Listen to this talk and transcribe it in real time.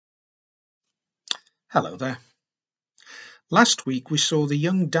Hello there. Last week we saw the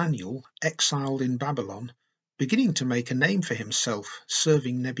young Daniel, exiled in Babylon, beginning to make a name for himself,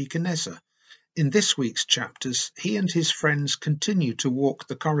 serving Nebuchadnezzar. In this week's chapters, he and his friends continue to walk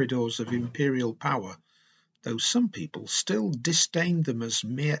the corridors of imperial power, though some people still disdain them as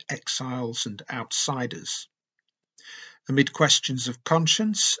mere exiles and outsiders. Amid questions of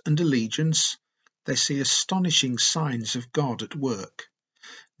conscience and allegiance, they see astonishing signs of God at work.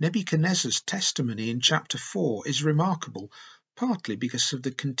 Nebuchadnezzar's testimony in chapter 4 is remarkable, partly because of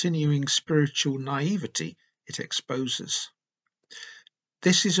the continuing spiritual naivety it exposes.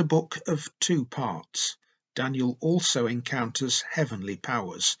 This is a book of two parts. Daniel also encounters heavenly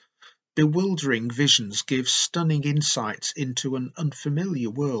powers. Bewildering visions give stunning insights into an unfamiliar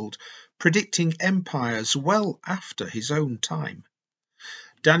world, predicting empires well after his own time.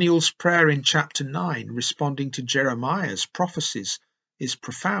 Daniel's prayer in chapter 9, responding to Jeremiah's prophecies, is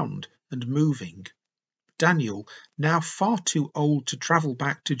profound and moving. Daniel, now far too old to travel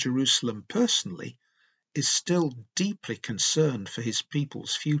back to Jerusalem personally, is still deeply concerned for his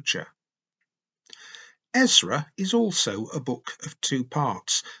people's future. Ezra is also a book of two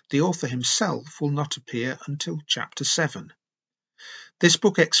parts. The author himself will not appear until chapter 7. This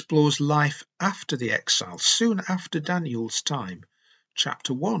book explores life after the exile, soon after Daniel's time.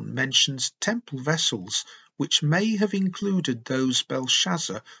 Chapter 1 mentions temple vessels, which may have included those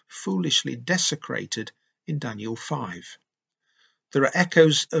Belshazzar foolishly desecrated in Daniel 5. There are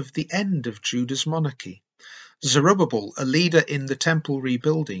echoes of the end of Judah's monarchy. Zerubbabel, a leader in the temple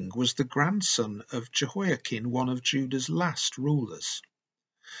rebuilding, was the grandson of Jehoiakim, one of Judah's last rulers.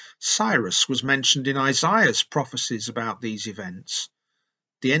 Cyrus was mentioned in Isaiah's prophecies about these events.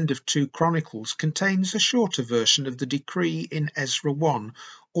 The end of 2 Chronicles contains a shorter version of the decree in Ezra 1,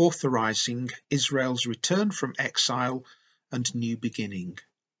 authorizing Israel's return from exile and new beginning.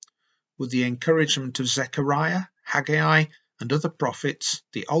 With the encouragement of Zechariah, Haggai, and other prophets,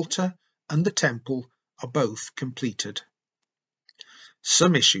 the altar and the temple are both completed.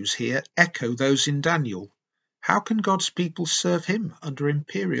 Some issues here echo those in Daniel. How can God's people serve him under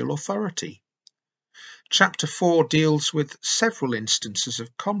imperial authority? Chapter 4 deals with several instances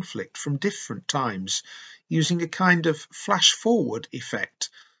of conflict from different times, using a kind of flash-forward effect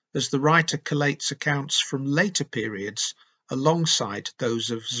as the writer collates accounts from later periods alongside those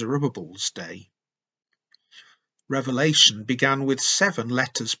of Zerubbabel's day. Revelation began with 7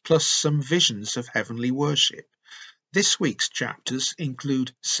 letters plus some visions of heavenly worship. This week's chapters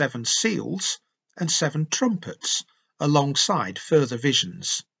include 7 seals and 7 trumpets, alongside further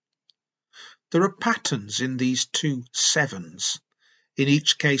visions. There are patterns in these 2 sevens. In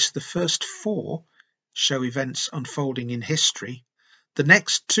each case, the first 4 show events unfolding in history, the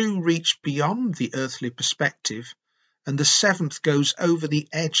next 2 reach beyond the earthly perspective, and the 7th goes over the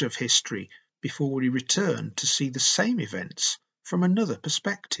edge of history before we return to see the same events from another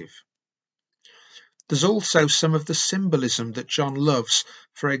perspective. There's also some of the symbolism that John loves.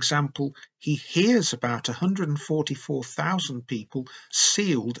 For example, he hears about 144,000 people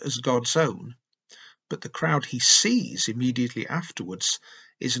sealed as God's own, but the crowd he sees immediately afterwards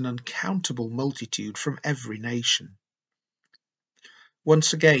is an uncountable multitude from every nation.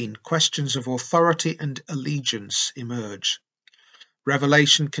 Once again, questions of authority and allegiance emerge.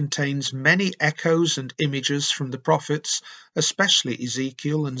 Revelation contains many echoes and images from the prophets, especially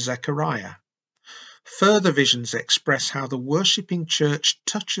Ezekiel and Zechariah. Further visions express how the worshipping church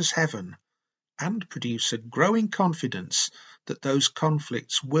touches heaven and produce a growing confidence that those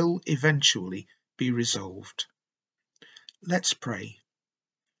conflicts will eventually be resolved. Let's pray.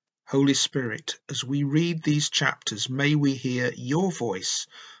 Holy Spirit, as we read these chapters, may we hear your voice,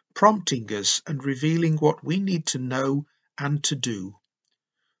 prompting us and revealing what we need to know and to do.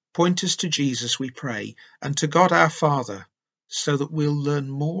 Point us to Jesus, we pray, and to God our Father, so that we'll learn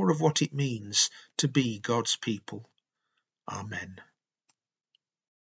more of what it means to be God's people. Amen.